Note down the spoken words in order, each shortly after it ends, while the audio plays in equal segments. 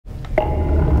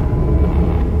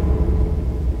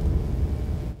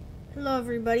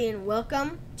everybody, and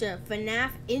welcome to FNAF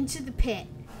Into the Pit.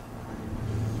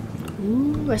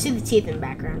 Ooh, I see the teeth in the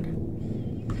background.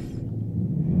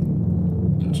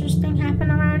 Interesting happened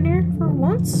around here for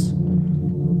once.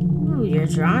 Ooh, you're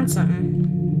drawing something.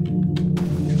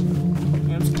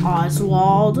 Name's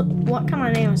Oswald. What kind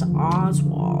of name is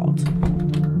Oswald?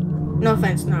 No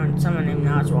offense, no, someone named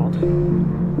Oswald.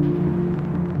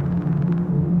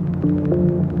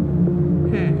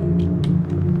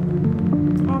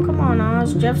 Oh, come on,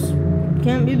 Oz. Jeff's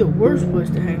can't be the worst place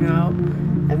to hang out.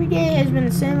 Every day has been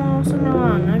the same all summer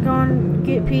long. I go and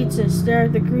get pizza, stare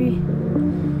at the green.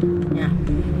 Yeah.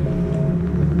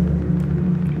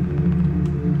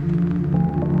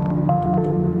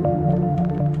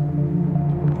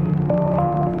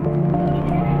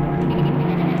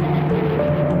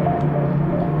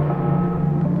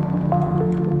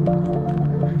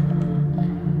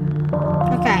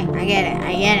 Okay, I get it.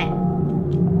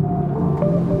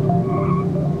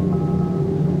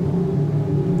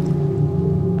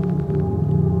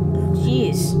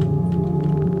 Jeez.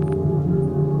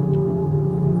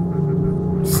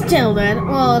 Still dead?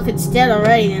 Well, if it's dead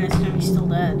already, then it's gonna be still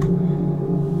dead.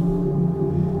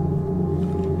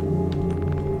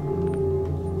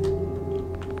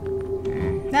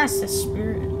 That's the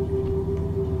spirit.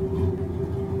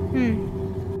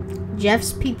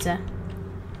 Jeff's Pizza.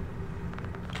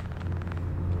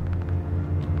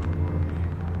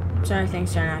 Sorry,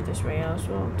 things turn out this way,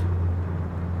 Oswald.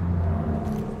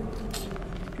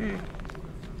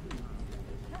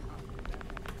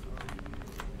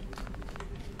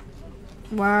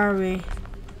 Where are we?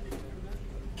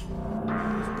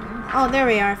 Oh, there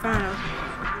we are. I found him.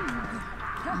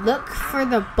 Look for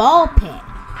the ball pit.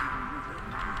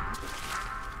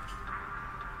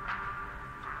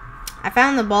 I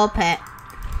found the ball pit.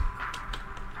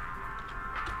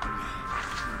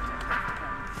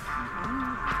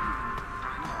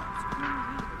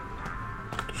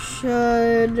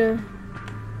 Should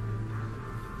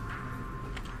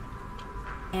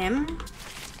M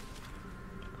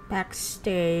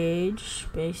backstage,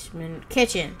 basement,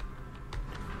 kitchen.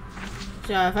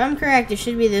 So if I'm correct, it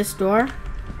should be this door.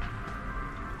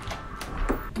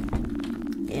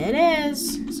 It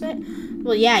is.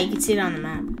 Well, yeah, you can see it on the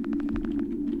map.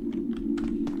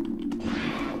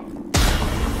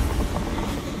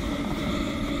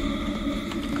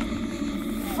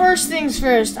 First things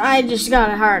first, I just got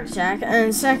a heart attack,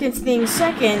 and second things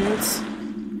second,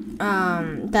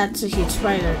 that's a huge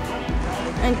spider.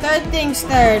 And third things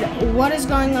third, what is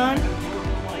going on?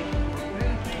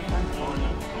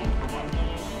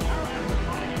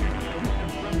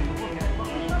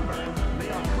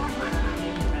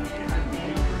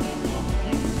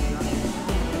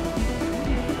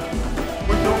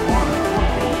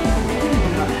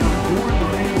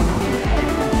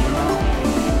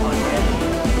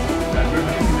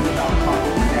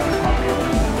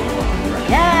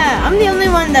 I'm the only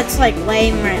one that's like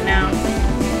lame right now.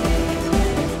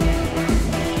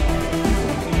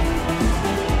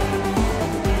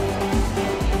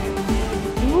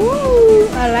 Ooh,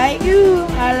 I like you.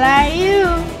 I like you.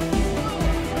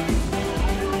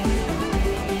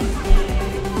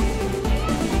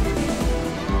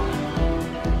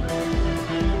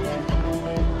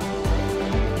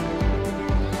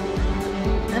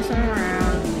 Messing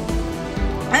around.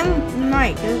 I'm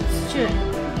Mike. That's shit.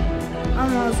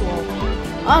 I'm Oswald.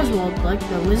 Oswald, like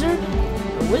the wizard?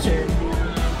 The Wizard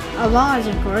of Oz,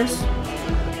 of course.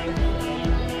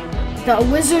 The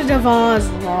Wizard of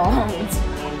Oswald.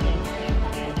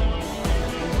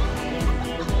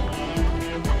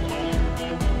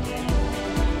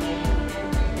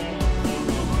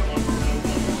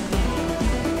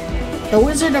 The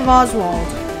Wizard of Oswald.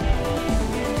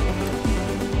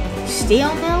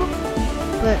 Steel mill?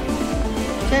 But,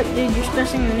 Tip, dude, you're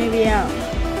stressing the newbie out.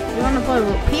 You want to play a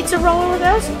pizza roller with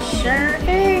us? Sure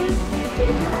thing.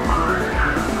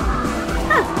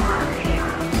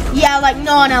 Huh. Yeah, like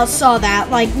no one else saw that.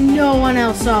 Like no one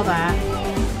else saw that.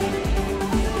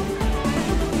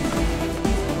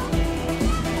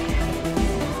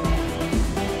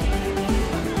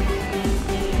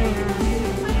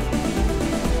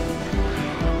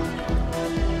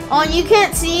 Oh, and you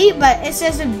can't see, but it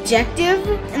says objective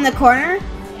in the corner.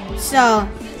 So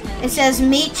it says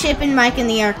meet Chip and Mike in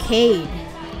the arcade.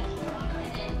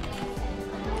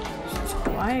 It's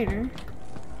quieter.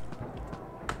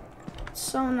 It's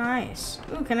so nice.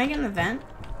 Ooh, can I get in the vent?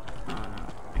 Oh no,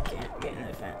 I can't get in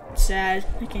the vent. Sad,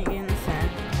 I can't get in the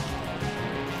vent.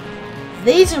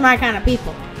 These are my kind of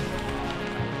people.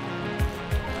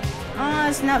 Oh,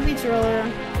 it's not pizza roller.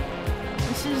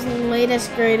 This is the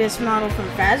latest, greatest model from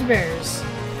Fazbear's.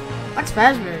 What's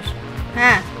Fazbear's?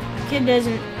 Ah, kid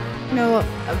doesn't know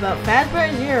about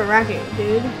Fazbear's, you're a rocket,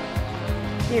 dude.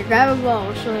 Here, grab a ball,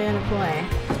 we'll show you how to play.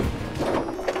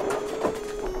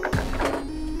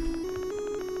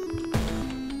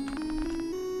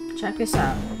 Check this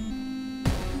out.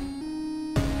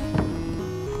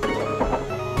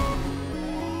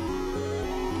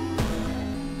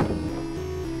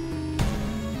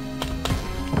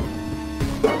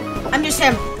 I'm just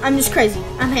him. I'm just crazy.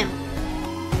 I'm him.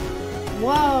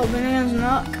 Whoa, bananas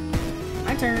knock.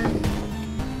 My turn.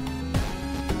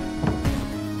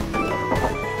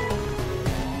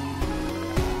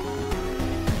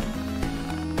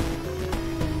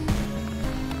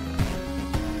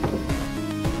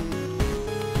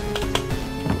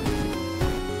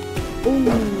 Ooh,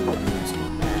 almost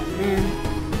got that, man.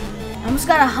 Almost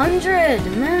got 100,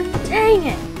 man. Dang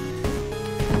it.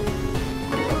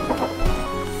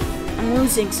 I'm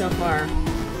losing so far.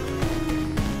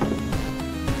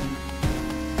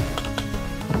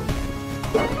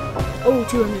 Oh,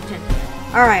 210.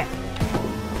 Alright.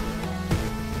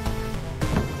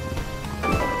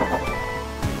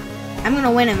 I'm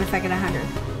gonna win him if I get 100.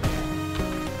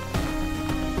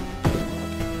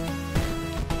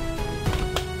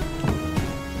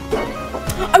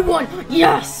 I won!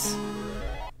 Yes!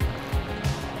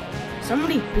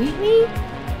 Somebody beat me?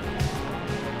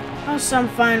 Oh, some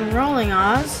fine rolling,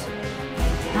 Oz.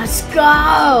 Let's go!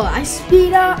 I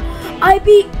speed up! I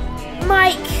beat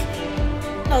Mike!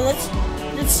 No, let's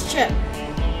check.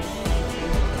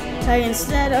 Tag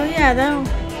instead. Oh yeah, that'll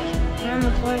run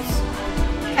the place.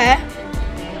 Okay.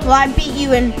 Well, I beat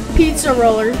you in Pizza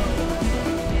Roller.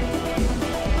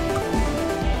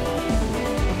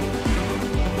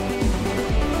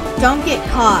 Don't get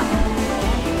caught.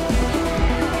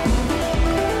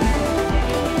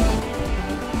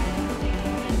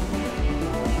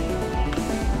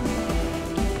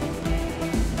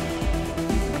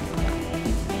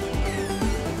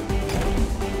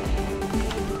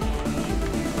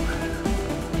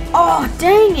 Oh,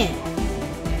 dang it.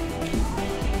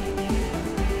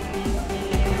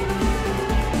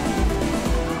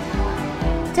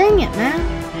 Dang it, man.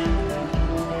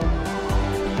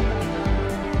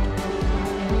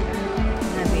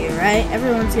 That'd be right.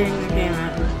 Everyone's getting the game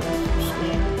out.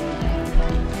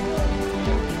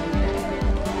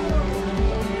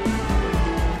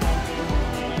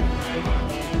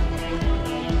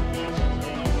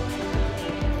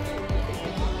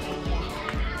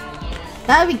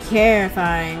 That'd be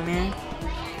terrifying, man.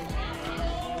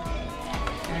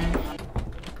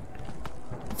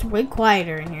 It's way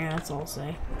quieter in here, that's all I'll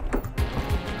say.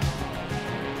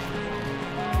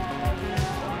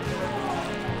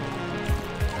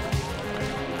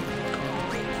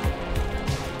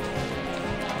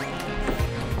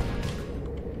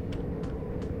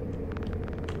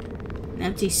 An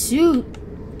empty suit.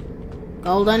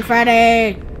 Golden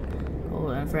Freddy.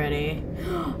 Golden Freddy.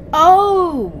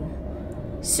 Oh!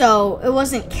 So, it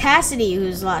wasn't Cassidy who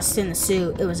was lost in the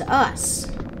suit, it was us.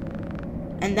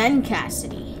 And then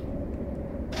Cassidy.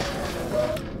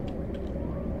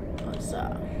 What's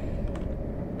up?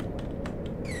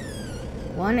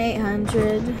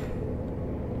 1-800.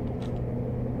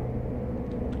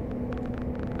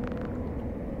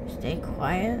 Stay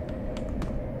quiet.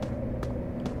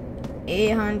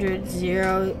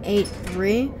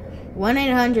 800-083.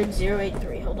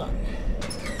 1-800-083. Hold on.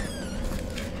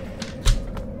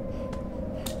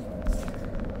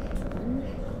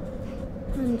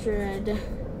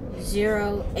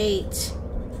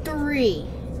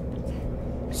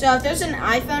 100-083. So if there's an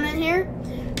iPhone in here,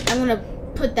 I'm gonna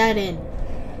put that in.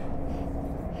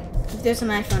 If there's an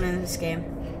iPhone in this game.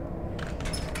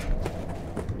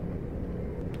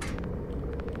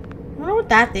 I wonder what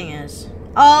that thing is.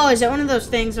 Oh, is it one of those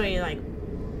things where you like...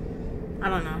 I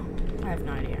don't know. I have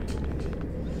no idea.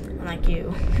 Unlike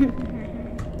you.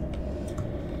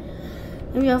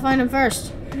 Maybe I'll find him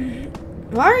first.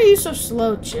 Why are you so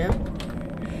slow, Chip?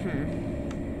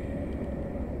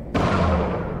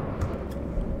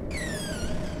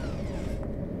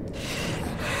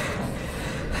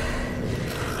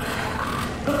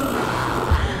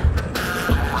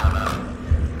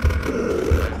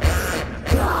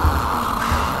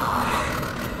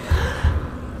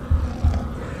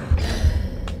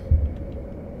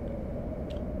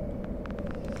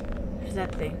 Where's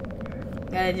that thing?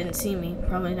 That guy didn't see me.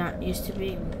 Probably not used to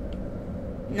be.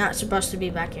 Not supposed to be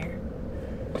back here.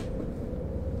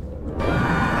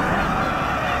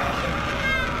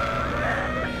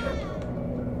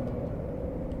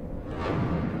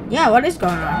 Yeah, what is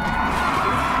going on?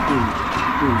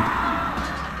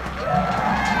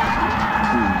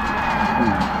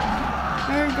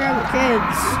 Hurry, grab the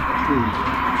kids.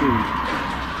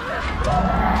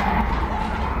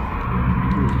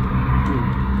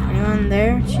 Anyone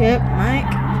there? Chip?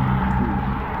 Mike?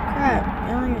 Crap,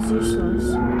 yelling is useless.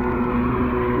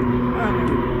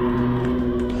 Okay.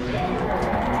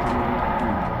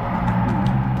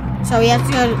 So we have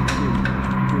to go.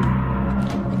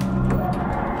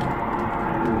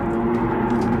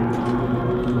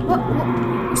 What?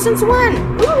 Since when?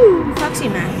 Ooh, Foxy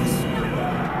Max.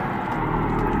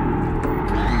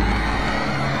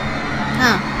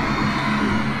 Huh.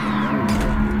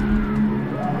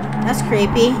 That's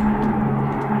creepy.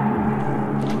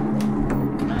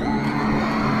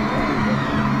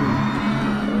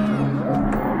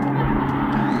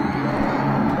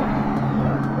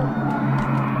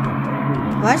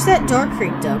 Why's that door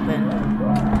creaked open?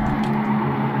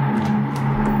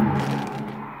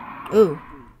 Ooh.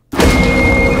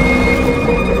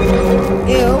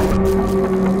 Ew.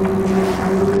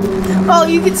 Oh,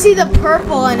 you can see the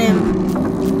purple in him.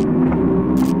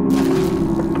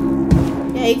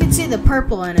 Yeah, you can see the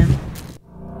purple in him.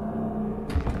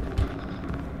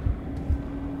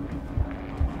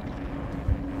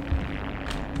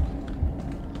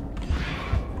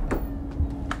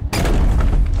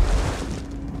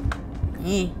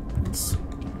 It's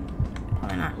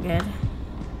probably not good.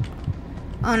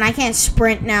 Oh, and I can't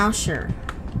sprint now? Sure.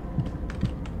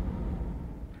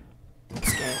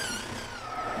 That's good.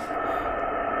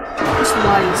 Just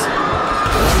bodies.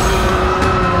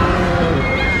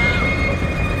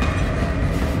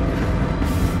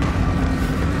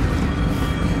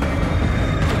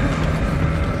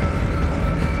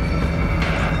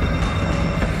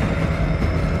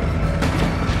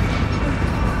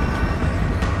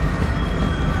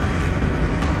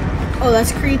 Oh,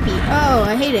 that's creepy. Oh,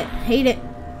 I hate it. Hate it.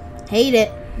 Hate it.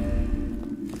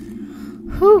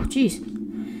 Whew, jeez.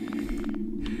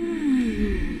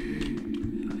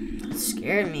 That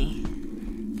scared me.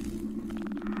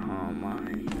 Oh my.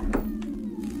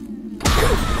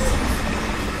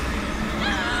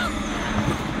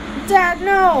 Dad,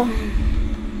 no!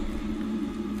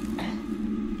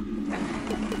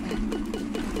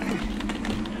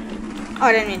 Oh,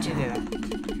 I didn't mean to do that.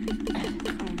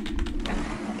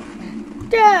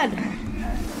 Dad!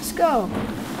 Let's go.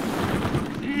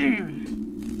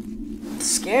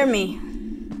 Scare me.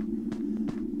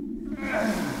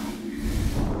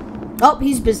 Oh,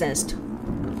 he's possessed.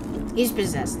 He's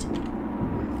possessed.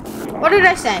 What did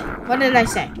I say? What did I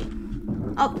say?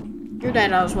 Oh, you're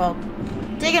dead, Oswald.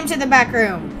 Take him to the back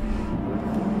room.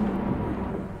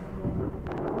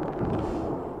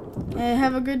 Hey,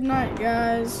 have a good night,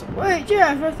 guys. Wait,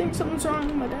 Jeff, I think something's wrong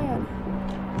with my dad.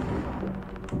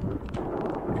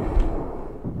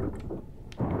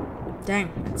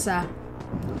 Dang, it's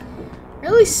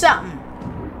really something.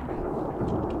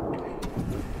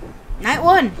 Night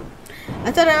 1.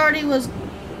 I thought I already was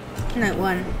night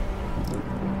 1.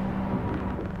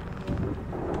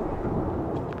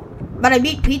 But I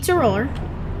beat Pizza Roller.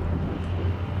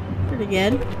 Pretty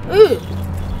good. Ooh!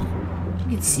 You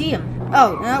can see him.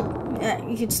 Oh, no. Yeah,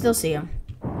 you can still see him.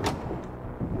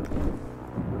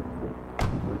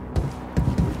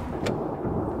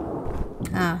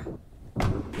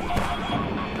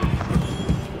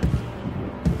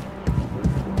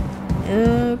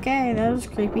 Okay, that was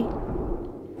creepy.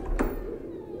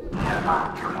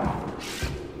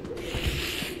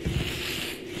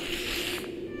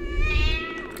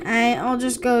 I'll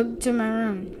just go to my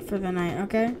room for the night,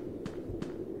 okay?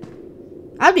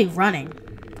 I'd be running.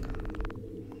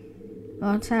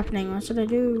 What's happening? What should I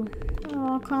do?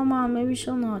 Oh, come on. Maybe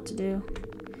she'll know what to do.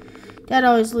 Dad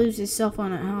always leaves his cell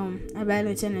phone at home. I bet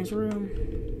it's in his room.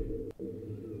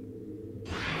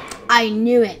 I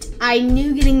knew it. I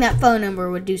knew getting that phone number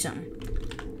would do something.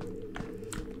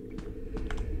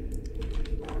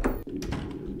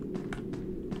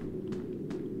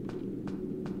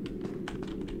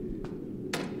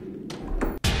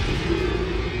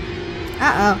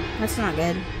 Uh-oh. That's not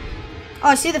good. Oh,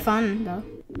 I see the phone, though.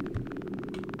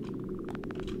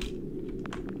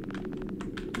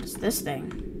 What's this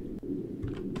thing?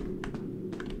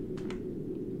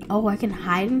 Oh, I can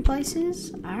hide in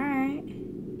places? Alright.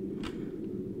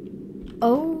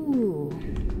 Oh.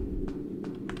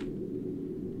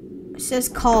 It says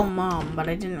call mom, but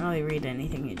I didn't really read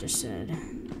anything you just said.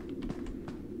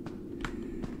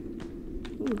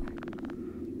 Ooh.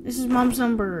 This is mom's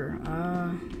number.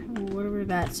 Whatever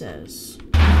that says.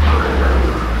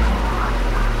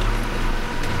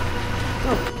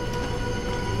 Go.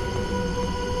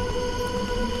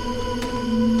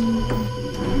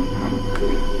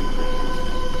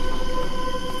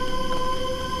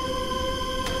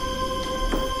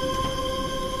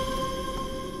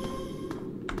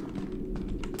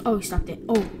 Oh, he stopped it.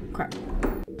 Oh, crap.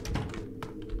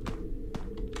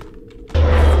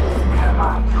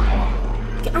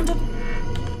 Get under.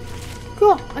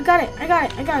 Cool. I got it. I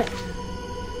got it. I got it.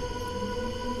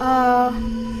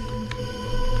 Oh.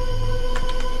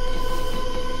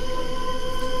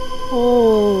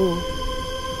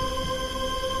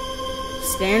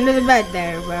 Stay under the bed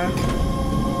there, bro.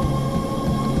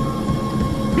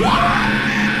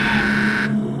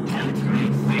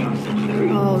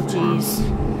 Oh, jeez.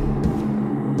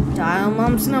 Dial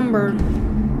mom's number.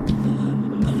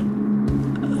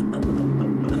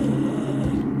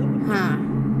 Huh.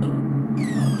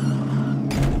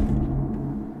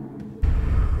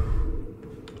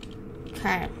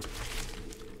 Okay.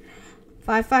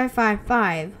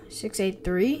 5555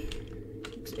 683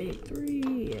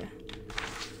 683.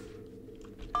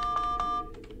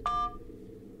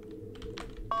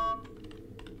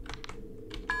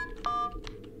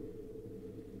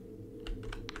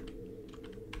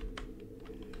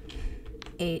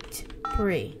 Eight,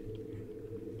 3.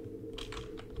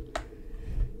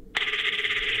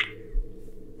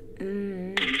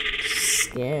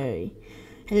 Scary.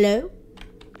 Hello?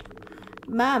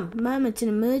 Mom, it's an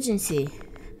emergency.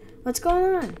 What's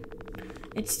going on?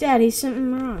 It's Daddy,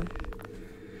 something wrong.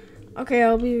 Okay,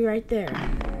 I'll be right there.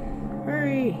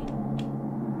 Hurry.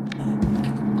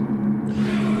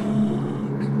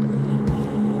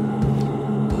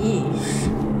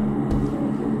 Yeesh.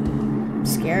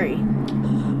 Scary.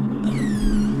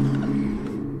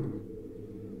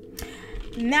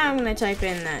 Now I'm gonna type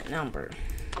in that number.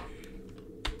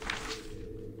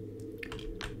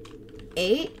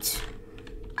 8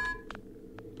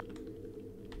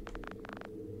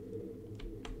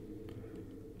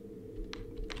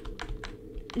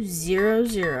 0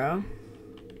 0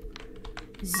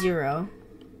 0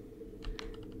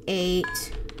 8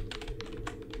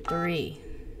 3.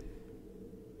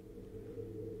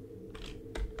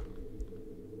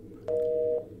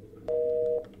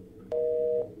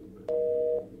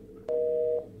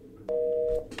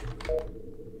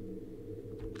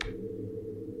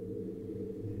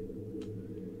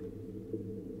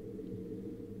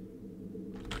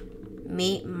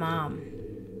 Meet Mom.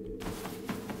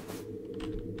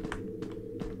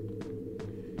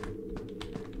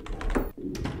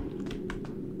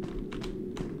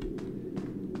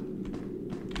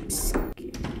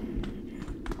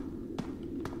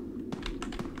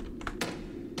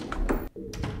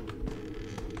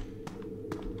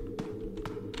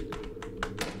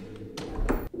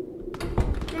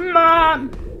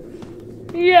 Mom!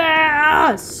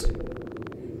 Yes!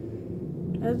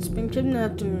 Dad's been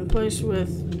kidnapped and replaced with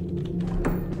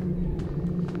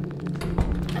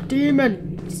a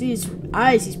demon. See his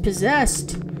eyes, he's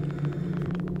possessed.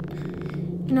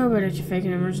 You know better to fake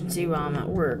an emergency while I'm at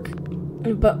work.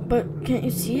 But can't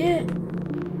you see it?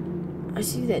 I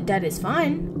see that Dad is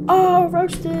fine. Oh,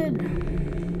 roasted!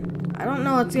 I don't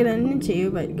know what's gonna into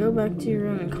you, but go back to your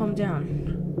room and calm down.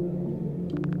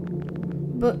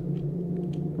 But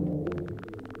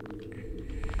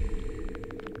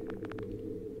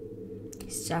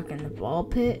he's stuck in the ball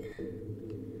pit.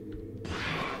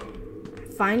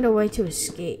 Find a way to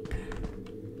escape.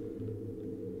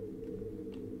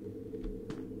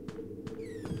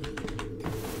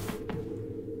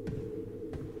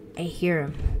 I hear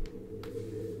him.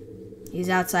 He's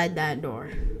outside that door.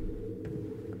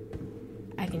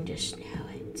 I can just smell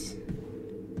it.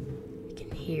 I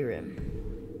can hear him.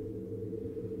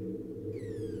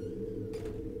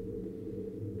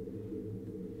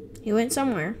 He went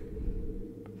somewhere.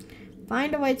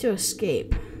 Find a way to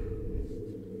escape.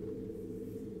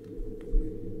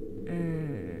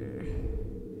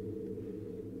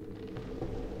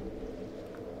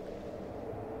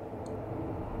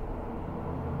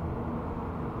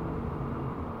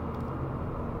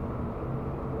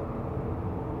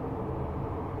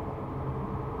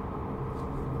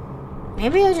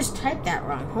 Maybe I just typed that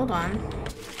wrong. Hold on.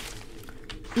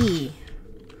 E.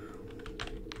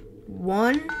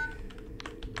 1.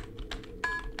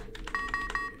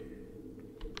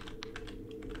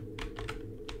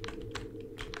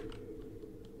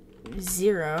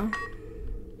 0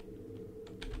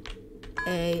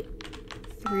 8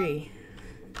 3.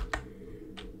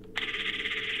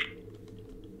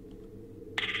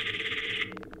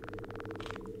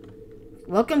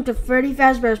 Welcome to Freddy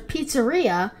Fazbear's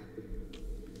Pizzeria.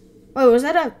 Wait, was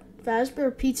that a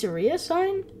Fazbear Pizzeria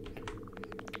sign?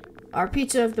 Our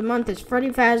pizza of the month is Freddy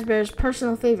Fazbear's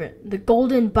personal favorite, the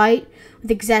Golden Bite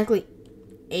with exactly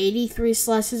 83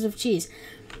 slices of cheese.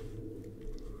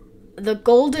 The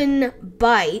Golden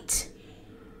Bite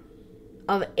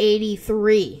of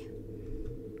 83.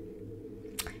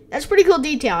 That's pretty cool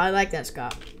detail. I like that,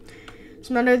 Scott.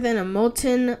 Smarter than a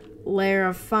molten layer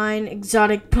of fine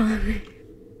exotic butter.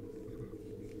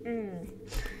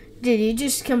 Dude, you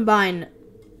just combine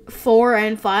 4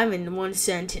 and 5 in one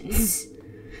sentence.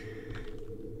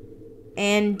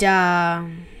 And,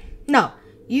 no.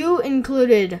 You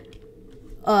included,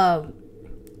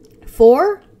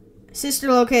 4,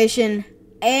 sister location,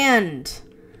 and,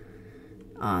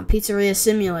 pizzeria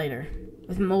simulator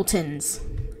with moltens.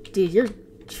 Dude, you're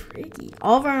tricky.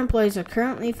 All of our employees are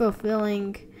currently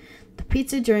fulfilling the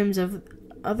pizza dreams of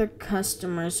other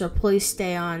customers, so please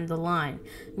stay on the line.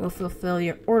 We'll fulfill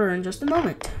your order in just a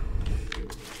moment.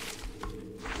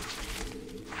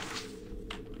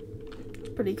 It's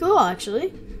pretty cool,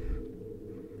 actually.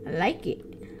 I like it.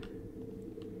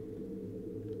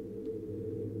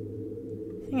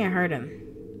 I think I heard him.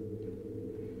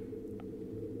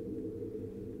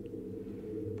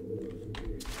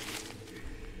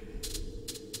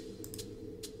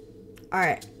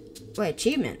 Alright. Wait,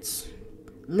 achievements.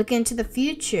 Look into the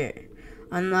future.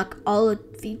 Unlock all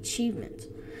of the achievements.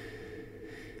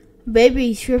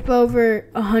 Baby, trip over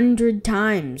 100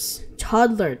 times.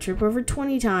 Toddler, trip over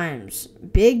 20 times.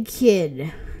 Big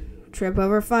kid, trip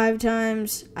over 5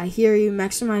 times. I hear you,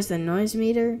 maximize the noise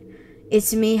meter.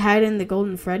 It's me hiding the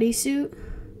Golden Freddy suit.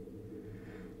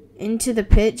 Into the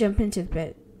pit, jump into the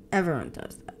pit. Everyone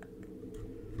does that.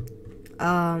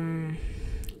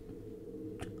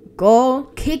 Goal,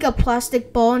 kick a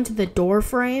plastic ball into the door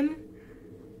frame.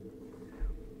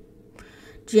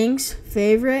 Jinx,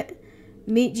 favorite.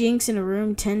 Meet Jinx in a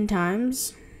room 10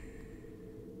 times.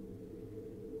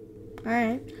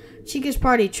 Alright. Chica's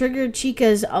party, triggered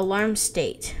Chica's alarm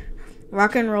state.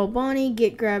 Rock and roll Bonnie,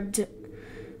 get grabbed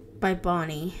by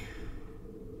Bonnie.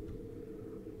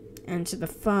 Answer the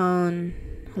phone.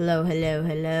 Hello, hello,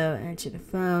 hello. Answer the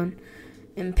phone.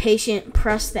 Impatient,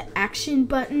 press the action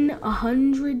button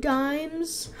 100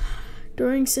 times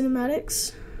during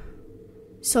cinematics.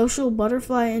 Social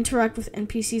butterfly, interact with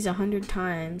NPCs 100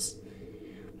 times.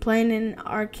 Playing an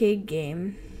arcade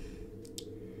game.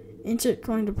 Insert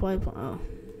coin to play. Oh,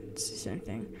 it's the same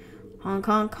thing. Honk,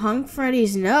 honk, honk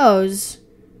Freddy's nose.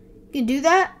 You can do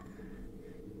that?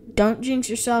 Don't jinx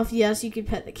yourself. Yes, you can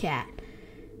pet the cat.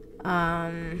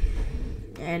 And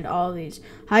all these.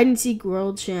 Hide and seek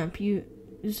world champ. You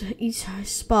each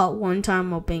spot 1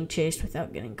 time while being chased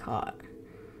without getting caught.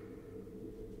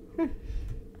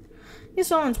 Guess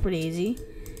that one's pretty easy.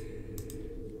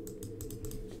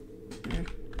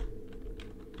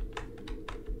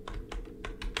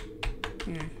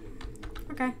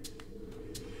 Okay.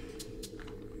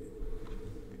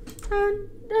 Dun,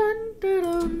 dun,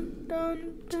 dun,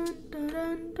 dun, dun,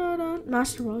 dun, dun, dun.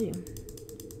 Master volume.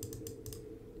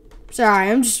 Sorry,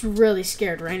 I'm just really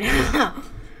scared right now.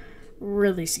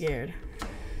 Really scared.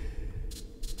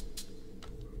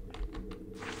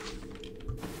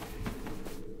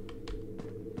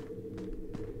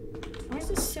 Why is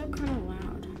this so kind of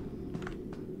loud?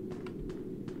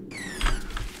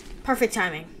 Perfect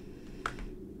timing.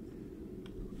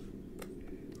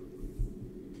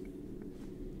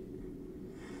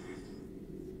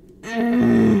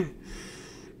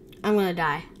 I'm gonna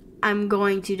die. I'm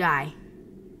going to die.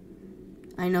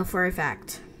 I know for a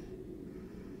fact.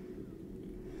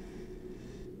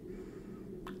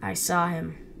 I saw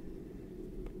him.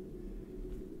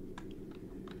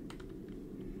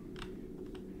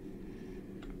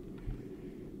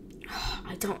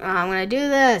 I don't know how I'm gonna do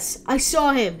this. I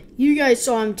saw him. You guys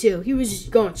saw him too. He was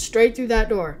just going straight through that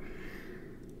door.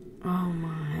 Oh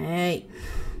my.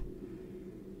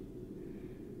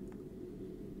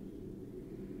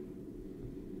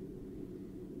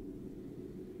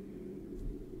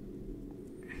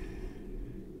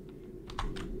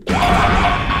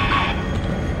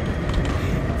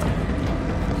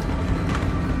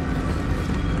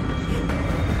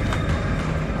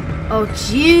 Oh,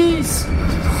 jeez.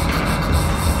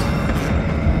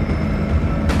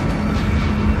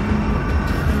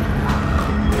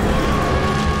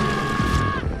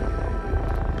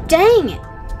 Dang it.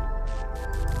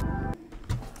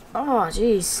 Oh,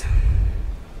 jeez.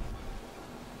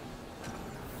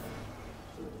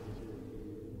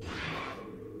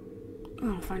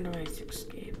 I'll find a way to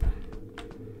escape.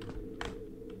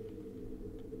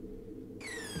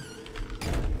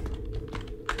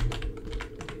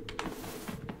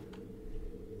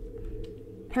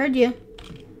 Heard you.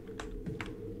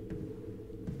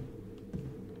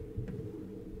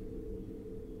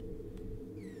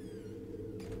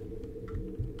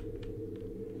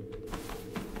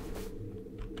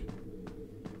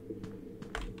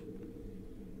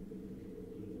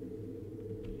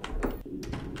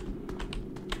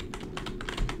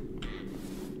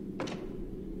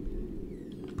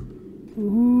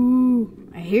 Ooh,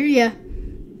 I hear ya.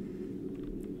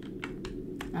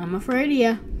 I'm afraid of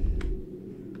ya.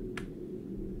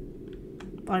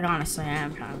 Like, honestly, I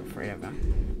am kind of afraid of him.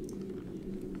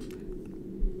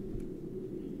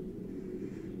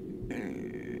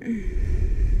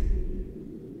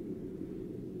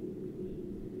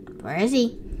 Where is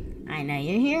he? I know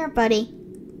you're here, buddy.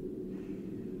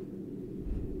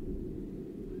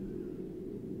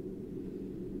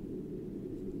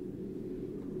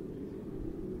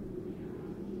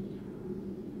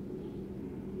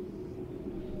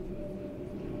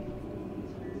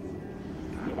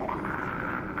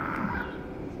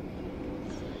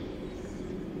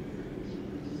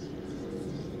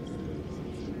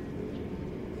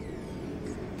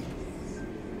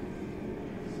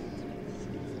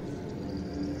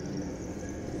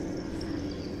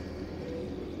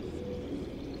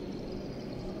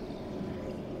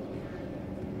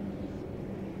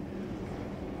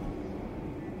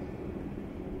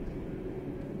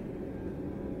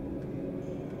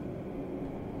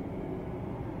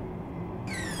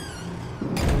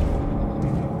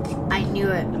 I knew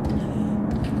it.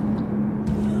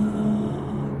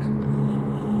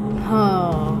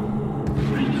 Oh.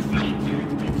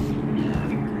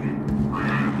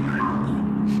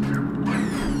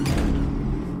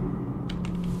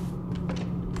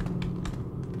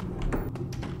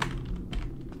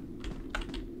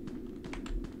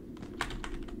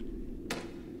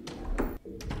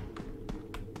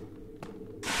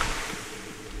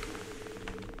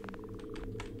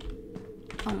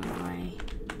 Oh my.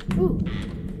 Ooh.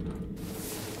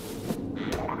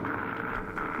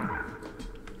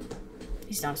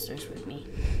 He's downstairs with me.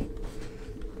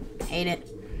 Hate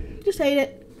it. Just hate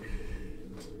it.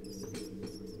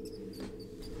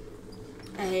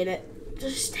 I hate it.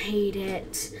 Just hate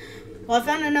it. Well, I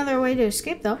found another way to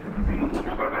escape, though.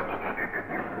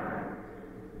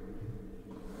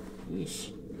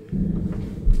 Yeesh.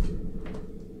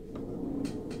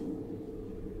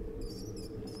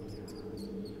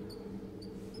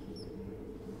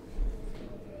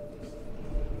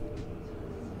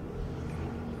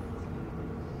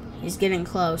 He's getting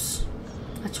close.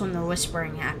 That's when the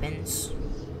whispering happens.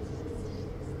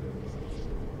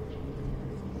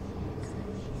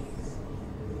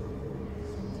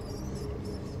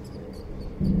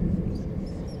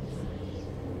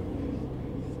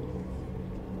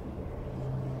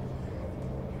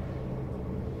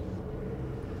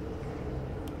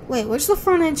 Wait, where's the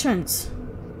front entrance?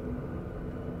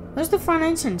 Where's the front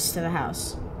entrance to the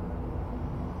house?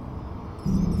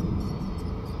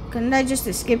 Couldn't I just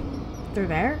escape through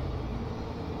there?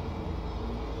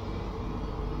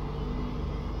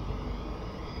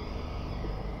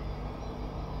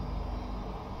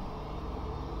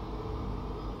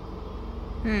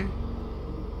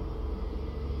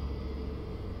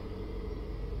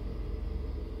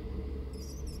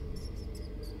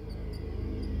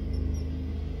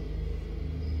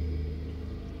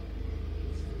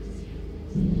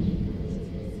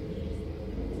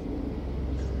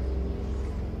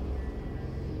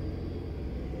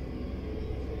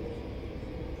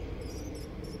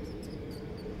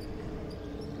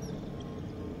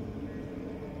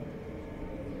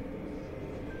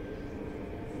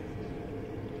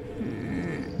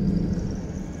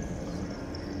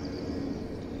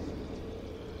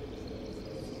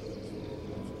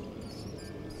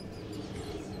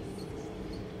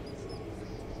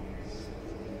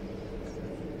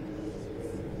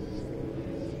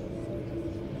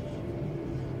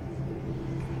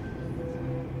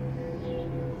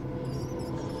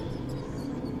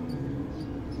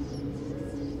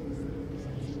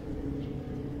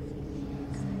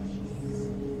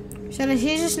 So did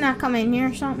he just not come in here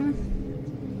or something?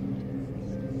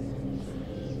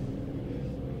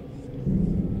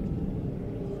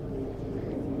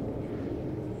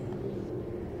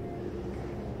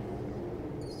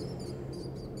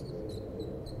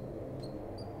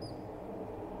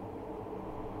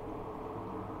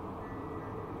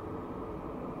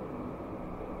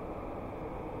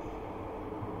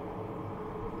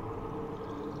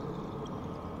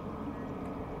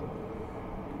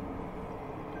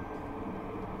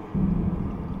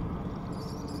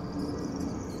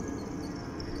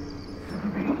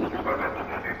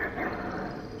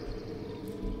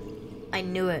 I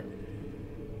knew it.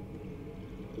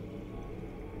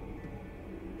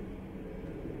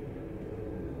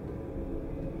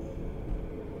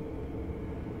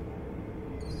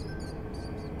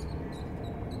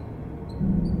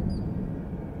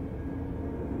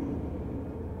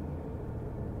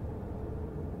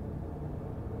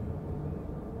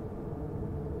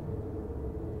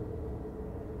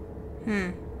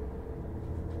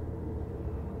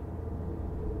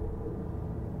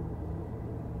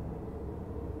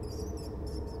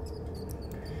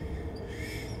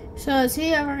 So is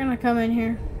he ever gonna come in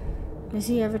here? Is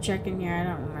he ever check in here? I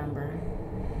don't remember.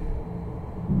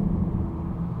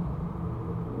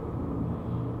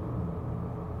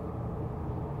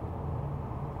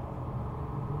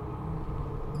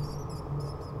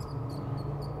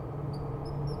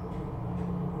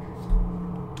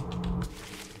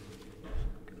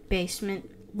 Basement,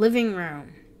 living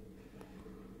room,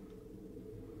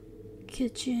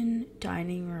 kitchen,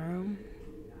 dining room.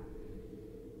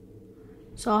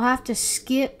 So I'll have to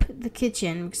skip the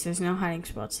kitchen because there's no hiding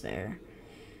spots there.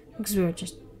 Because we were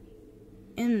just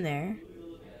in there.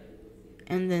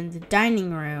 And then the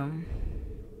dining room.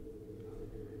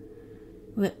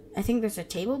 I think there's a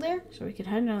table there, so we could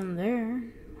hide on there,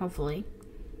 hopefully.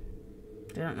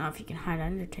 I don't know if you can hide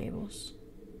under tables.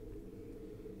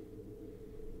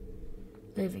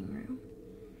 Living room.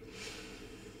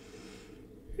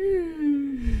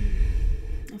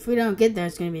 If we don't get there,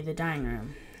 it's going to be the dining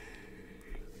room.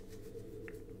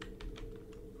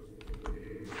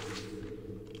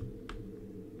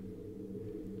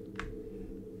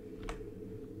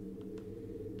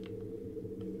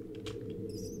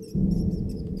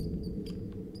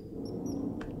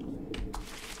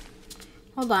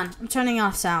 Hold on, I'm turning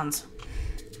off sounds.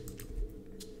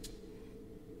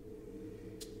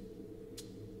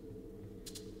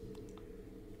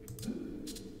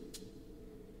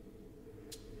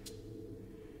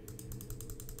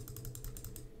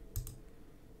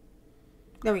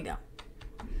 There we go.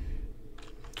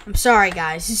 I'm sorry,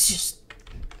 guys. It's just...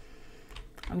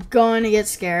 I'm going to get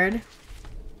scared.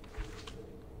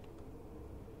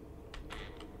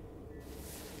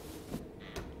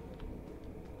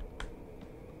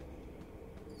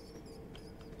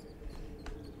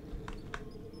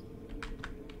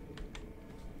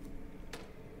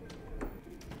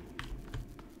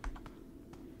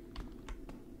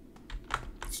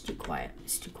 It's too quiet.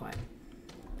 It's too quiet.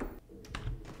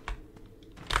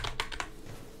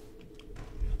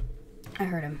 I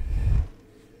heard him.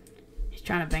 He's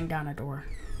trying to bang down a door.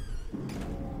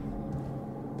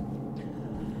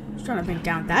 He's trying to bang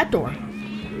down that door.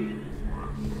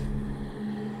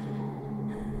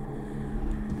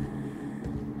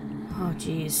 Oh,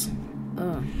 jeez.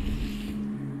 Ugh.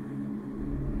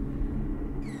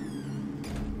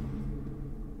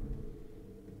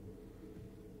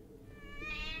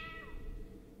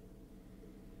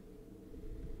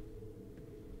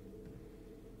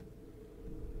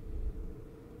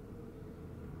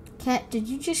 Cat, did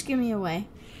you just give me away?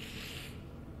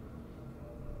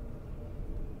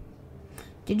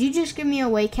 Did you just give me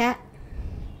away, Cat?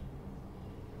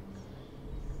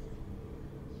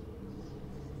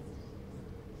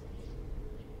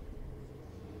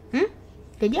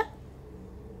 Did ya?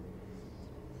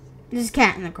 There's a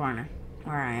cat in the corner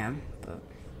where I am. But...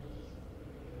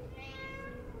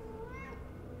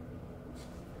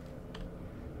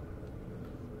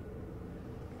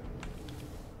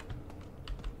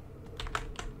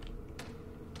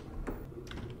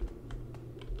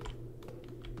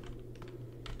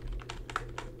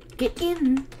 Get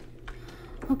in.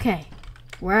 Okay.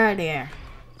 We're out of there.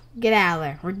 Get out of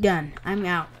there. We're done. I'm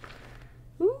out.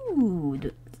 Ooh.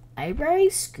 The library,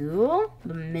 school,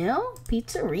 the mill,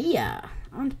 pizzeria.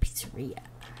 On to pizzeria.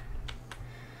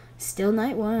 Still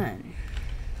night one.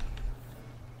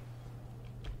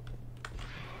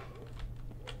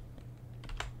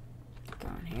 Go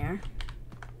in here.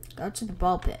 Go to the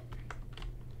ball pit.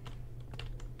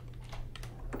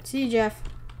 See you, Jeff.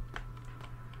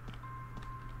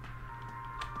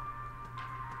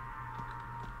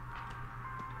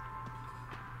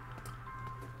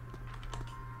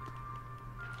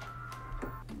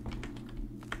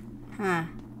 Huh.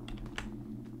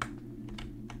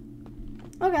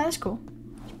 Okay, that's cool.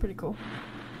 It's pretty cool.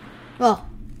 Well,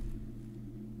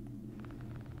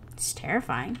 it's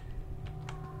terrifying.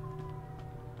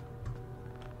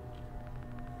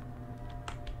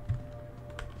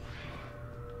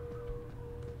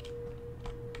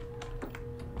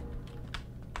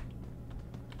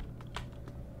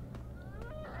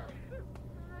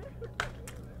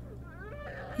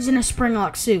 He's in a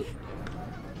spring-lock suit.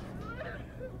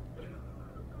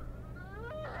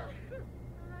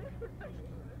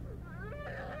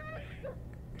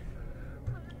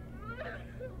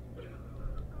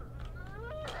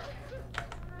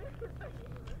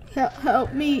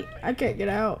 Help me. I can't get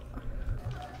out.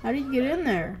 How do you get in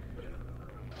there?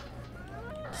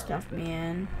 Stuff me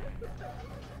in.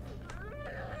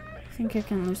 I think I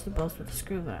can loose the bolts with a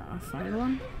screw though. I'll find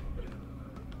one.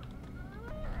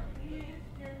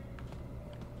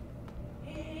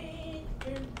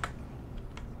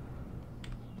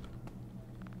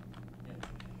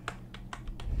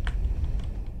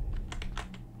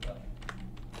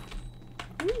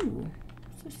 Ooh.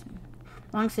 What's this thing?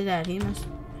 Belongs to Dad. He must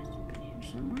be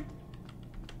here somewhere.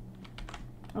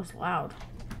 That was loud.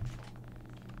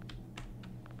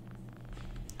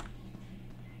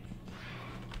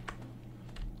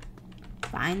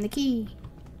 Find the key.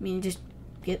 I mean, just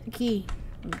get the key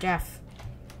from Jeff.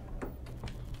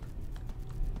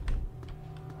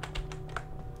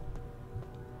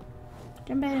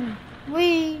 Jump in.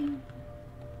 Whee!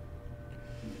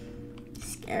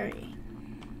 Scary.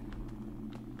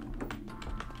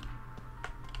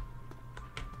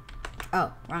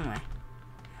 Oh, wrong way.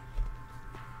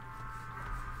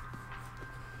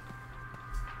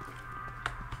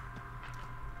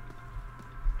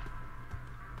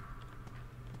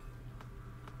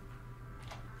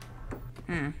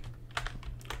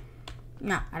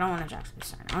 No, I don't want to talk to the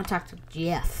sign. I want to talk to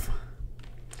Jeff.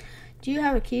 Do you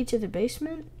have a key to the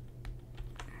basement?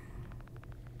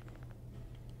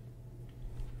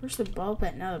 Where's the bulb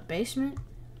at now? The basement?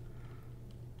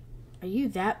 Are you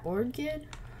that bored, kid?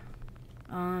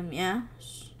 Yeah.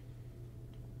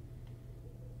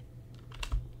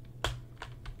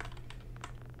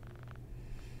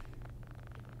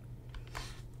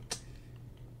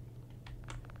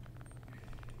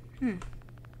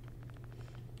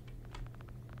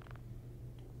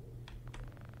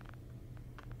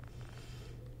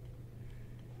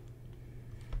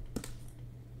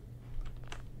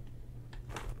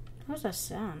 How's that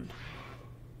sound?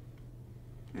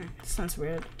 Sounds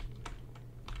weird.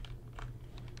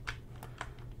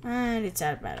 And it's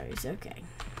out of batteries. Okay.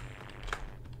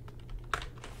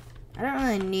 I don't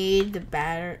really need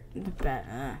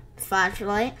the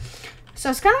flashlight. So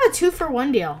it's kind of a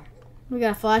 2-for-1 deal. We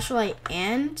got a flashlight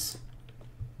and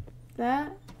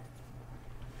that.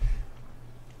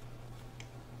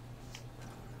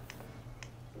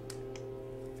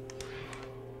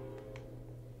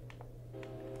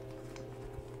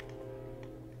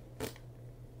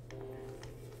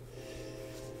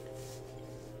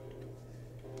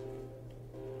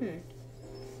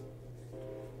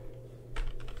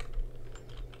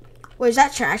 Wait, is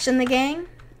that trash in the gang?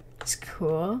 It's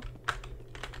cool.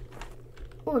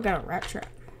 Oh, I got a rat trap.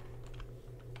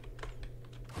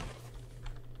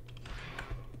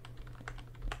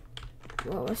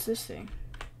 Whoa, what's this thing?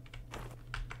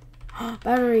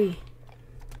 Battery.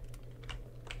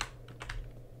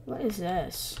 What is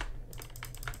this?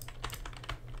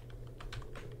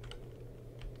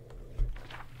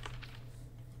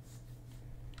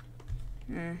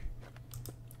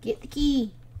 Get the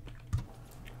key.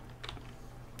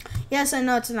 Yes, I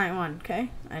know it's a night one,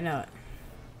 okay? I know it.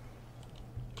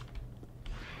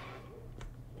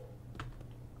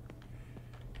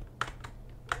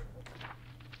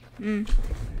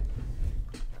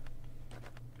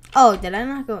 Oh, did I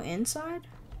not go inside?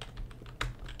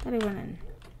 I thought I went in.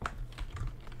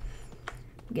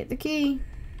 Get the key.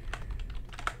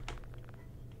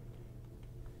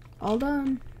 All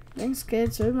done. Thanks,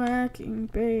 kids, for my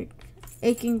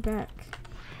aching back.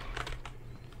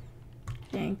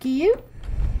 Thank you.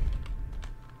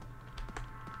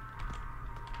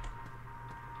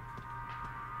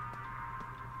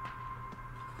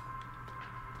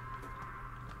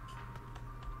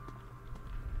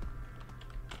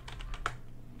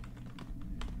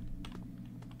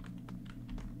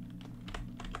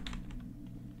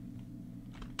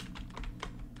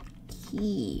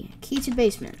 Key to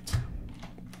basement.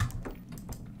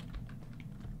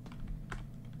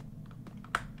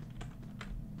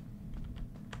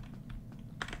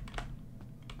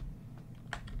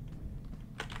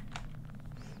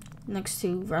 Next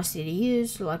to rusty to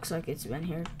use. Looks like it's been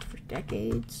here for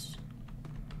decades.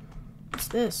 What's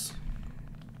this?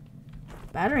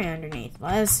 Battery underneath.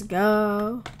 Let's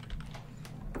go.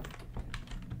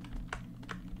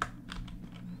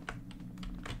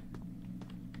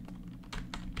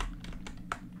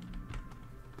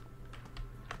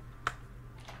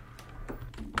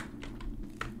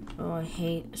 Oh, I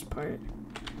hate this part.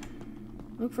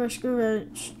 Look for a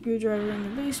screwdriver in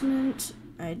the basement.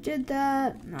 I did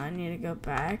that. Now I need to go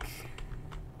back.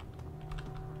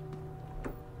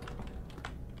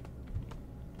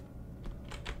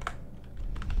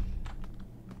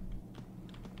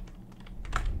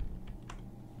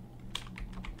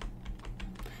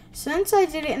 Since I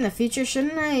did it in the future,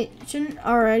 shouldn't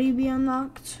already be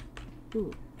unlocked?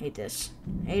 Ooh, hate this.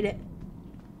 Hate it.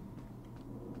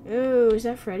 Ooh, is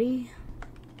that Freddy?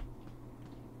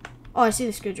 Oh, I see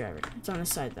the screwdriver. It's on the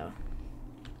side though.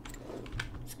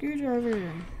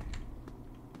 Screwdriver.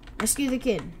 Rescue the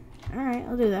kid. Alright,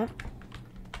 I'll do that.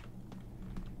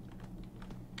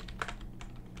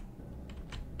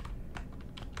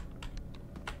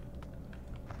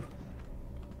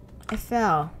 I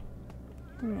fell.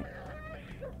 Alright.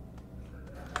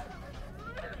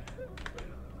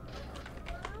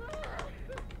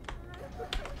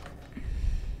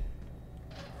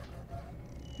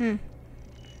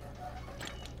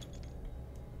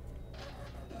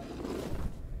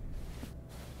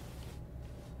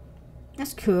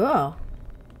 That's cool.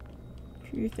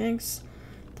 Few things.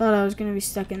 Thought I was gonna be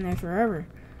stuck in there forever.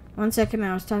 1 second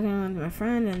I was talking with my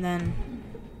friend and then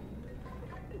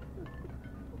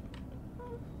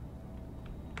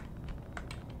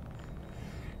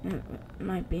it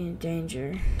might be in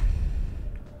danger.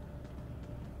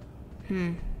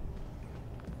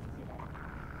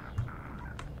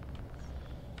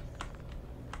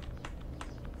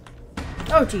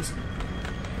 Oh jeez.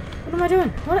 What am I doing?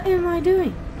 What am I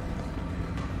doing?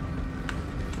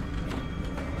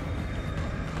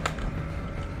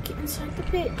 Get inside the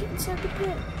pit. Get inside the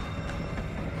pit.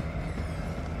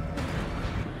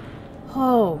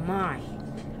 Oh my.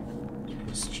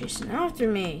 It's chasing after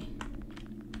me.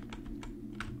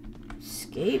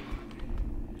 Escape.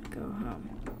 Go home.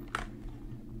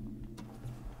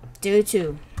 Day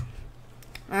 2.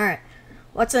 Alright.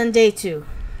 What's on day 2?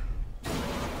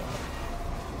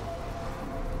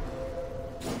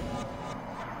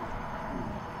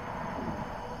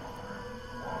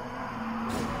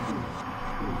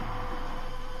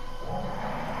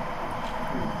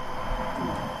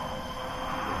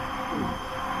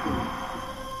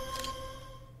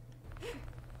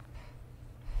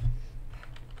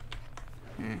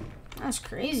 That's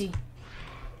crazy.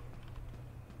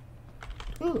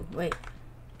 Ooh, wait.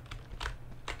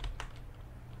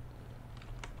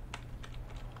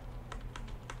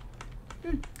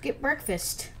 Get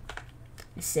breakfast.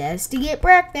 It says to get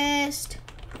breakfast.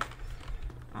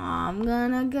 I'm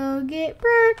gonna go get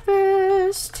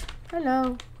breakfast.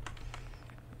 Hello.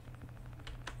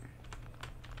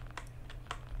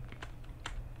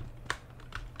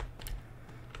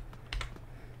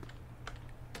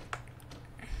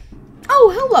 Oh,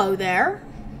 hello there.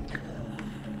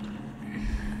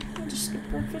 I'll just skip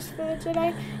breakfast for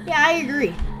today. Yeah, I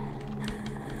agree.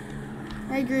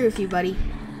 I agree with you, buddy.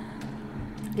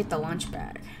 Get the lunch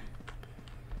bag.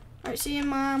 Alright, see you,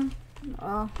 Mom.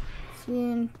 I'll see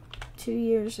you in 2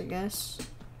 years, I guess.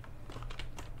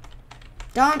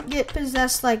 Don't get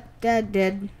possessed like Dad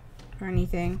did or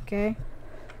anything, okay?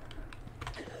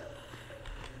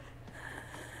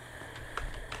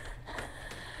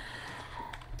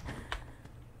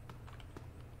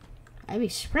 I'd be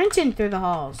sprinting through the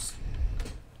halls.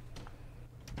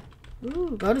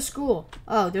 Ooh, go to school.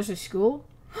 Oh, there's a school?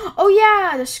 Oh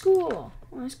yeah, the school.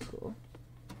 Oh, that's cool.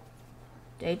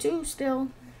 Day 2 still.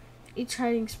 Each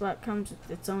hiding spot comes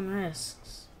with its own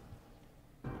risks.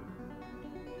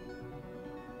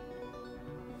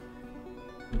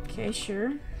 Okay,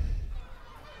 sure.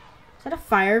 Is that a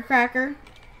firecracker?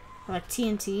 Or like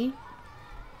TNT?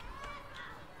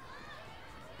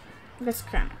 That's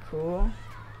kind of cool.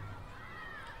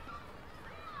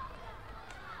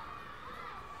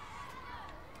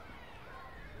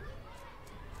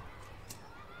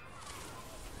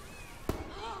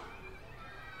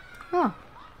 Huh.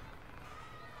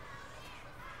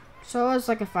 So it was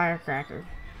like a firecracker.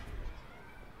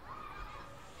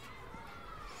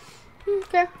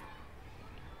 Okay.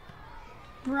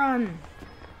 Run.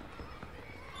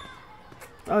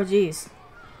 Oh, geez.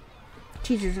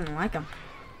 Teacher didn't like him.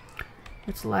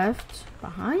 What's left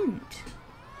behind?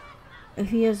 If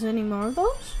he has any more of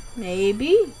those?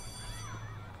 Maybe.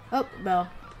 Oh, bell.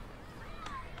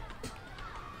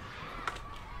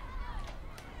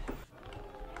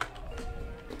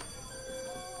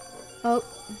 Oh,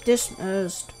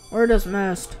 dismissed. We're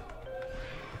dismissed.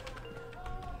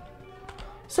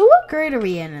 So what grade are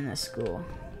we in this school?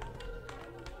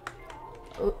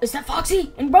 Oh, is that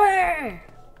Foxy and Bear?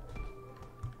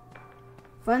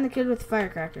 Find the kid with the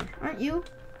firecracker. Aren't you?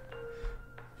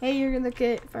 Hey, you're the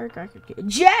kid, firecracker kid.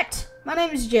 Jet! My name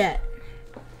is Jet.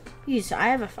 Jeez, I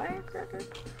have a firecracker?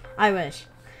 I wish.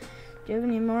 Do you have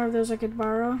any more of those I could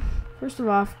borrow? First of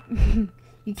all,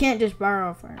 you can't just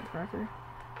borrow a firecracker.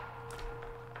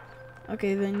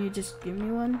 Okay, then you just give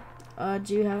me one.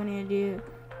 Do you have any idea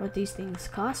what these things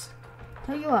cost?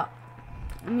 Tell you what,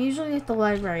 I'm usually at the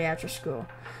library after school.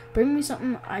 Bring me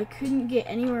something I couldn't get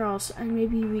anywhere else, and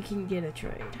maybe we can get a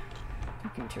trade. We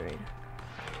can trade.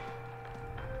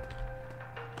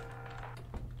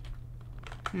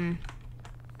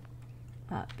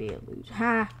 That'd be a lose.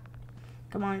 Ha!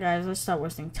 Come on, guys, let's stop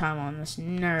wasting time on this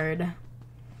nerd.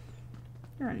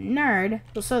 You're a nerd?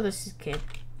 Well, so this is kid.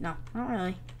 No, not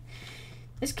really.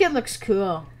 This kid looks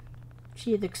cool.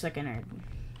 She looks like a nerd.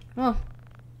 Well,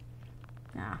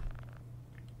 nah.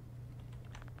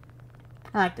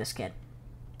 I like this kid.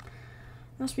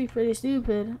 Must be pretty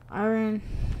stupid. Iron,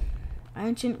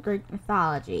 ancient Greek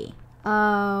mythology.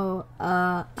 Oh,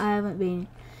 I haven't been.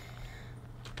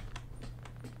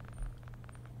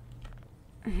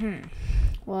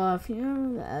 Well, if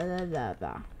you,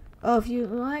 oh, if you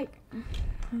like,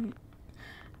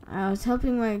 I was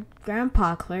helping my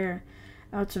grandpa clear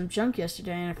out some junk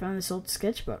yesterday, and I found this old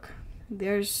sketchbook.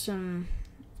 There's some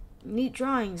neat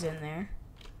drawings in there.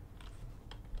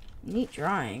 Neat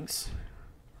drawings?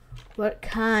 What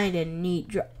kind of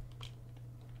neat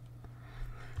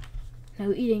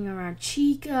No eating around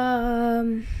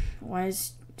Chica. Why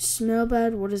is smell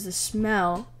bad? What is the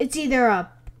smell? It's either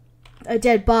a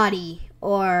dead body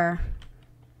or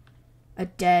a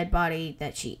dead body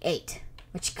that she ate,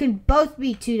 which could both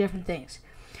be two different things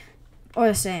or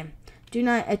the same. Do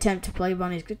not attempt to play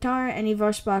Bonnie's guitar. Any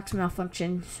voice box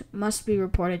malfunctions must be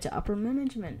reported to upper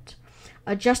management.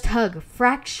 A just hug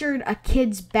fractured a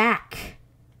kid's back.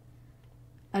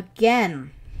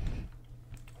 Again.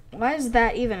 Why is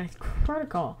that even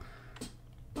critical?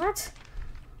 What?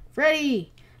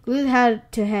 Freddy! Glued head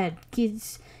to head.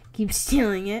 Kids keep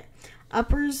stealing it.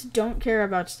 Uppers don't care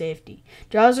about safety.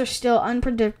 Jaws are still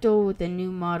unpredictable with the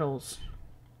new models.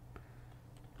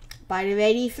 Bite of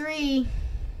 83.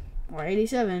 Or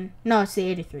 87. No, it's the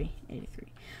 83. 83.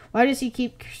 Why does he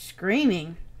keep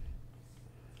screaming?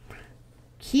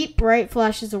 Keep bright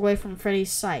flashes away from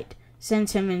Freddy's sight.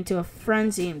 Sends him into a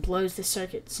frenzy and blows the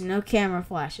circuits. No camera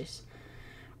flashes.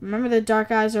 Remember, the dark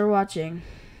eyes are watching.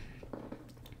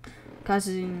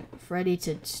 Causing Freddy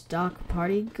to stalk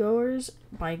partygoers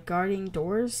by guarding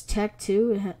doors. Tech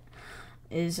 2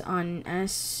 is on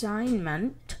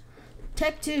assignment.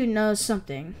 Tech 2 knows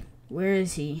something. Where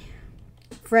is he?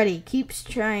 Freddy keeps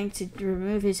trying to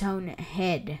remove his own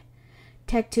head.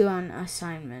 Tech 2 on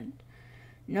assignment.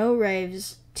 No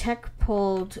raves. Tech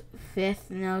pulled 5th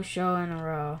no-show in a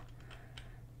row.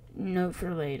 Note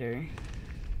for later.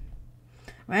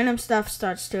 Random stuff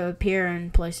starts to appear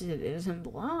in places it doesn't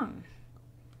belong.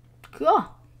 Cool.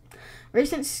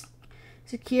 Recent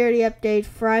security update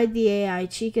fried the AI.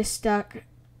 Chica stuck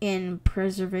in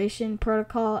preservation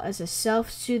protocol as a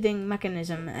self-soothing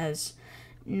mechanism as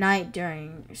night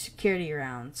during security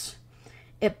rounds.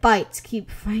 It bites. Keep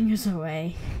fingers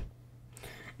away.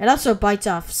 It also bites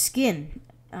off skin.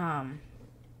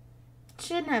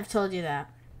 Shouldn't have told you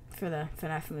that for the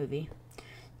FNAF movie.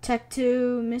 Tech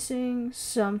 2 missing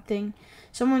something.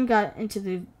 Someone got into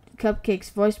the Cupcake's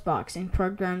voice box and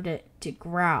programmed it to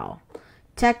growl.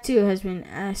 Tech 2 has been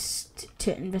asked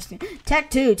to investigate. Tech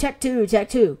 2, Tech 2, Tech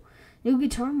 2. New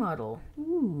guitar model.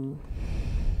 Ooh.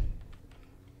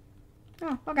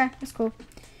 Oh, okay. That's cool.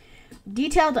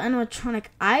 Detailed animatronic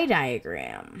eye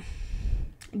diagram.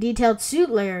 Detailed suit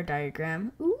layer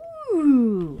diagram.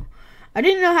 Ooh. I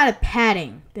didn't know how to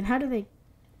padding. Then how do they,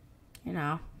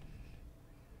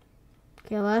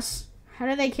 kill us? How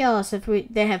do they kill us if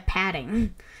they have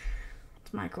padding?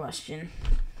 That's my question.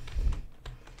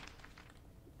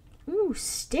 Ooh,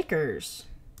 stickers.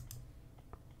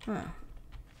 Huh.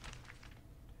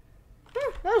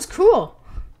 That was cool.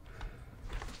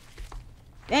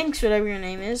 Thanks, whatever your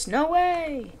name is. No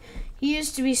way. He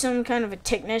used to be some kind of a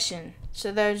technician.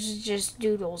 So there's just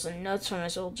doodles and notes from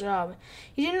his old job.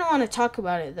 He didn't want to talk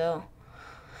about it, though.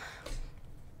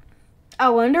 I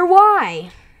wonder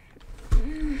why.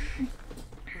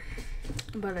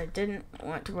 But I didn't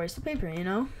want to waste the paper,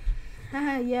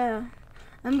 Haha, yeah.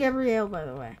 I'm Gabrielle, by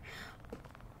the way.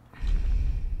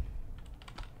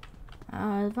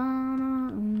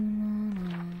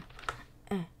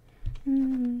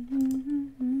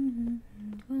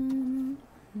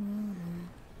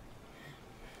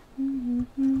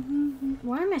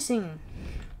 Why am I singing?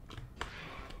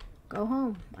 Go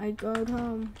home. I go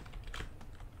home.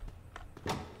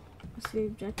 What's the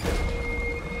objective?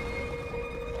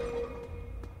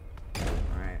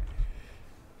 Alright.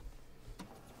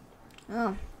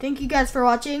 Oh, thank you guys for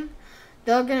watching.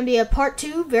 There's going to be a part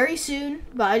 2 very soon,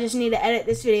 but I just need to edit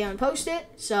this video and post it,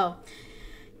 so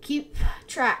keep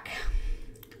track.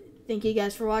 Thank you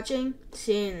guys for watching.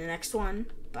 See you in the next one.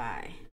 Bye.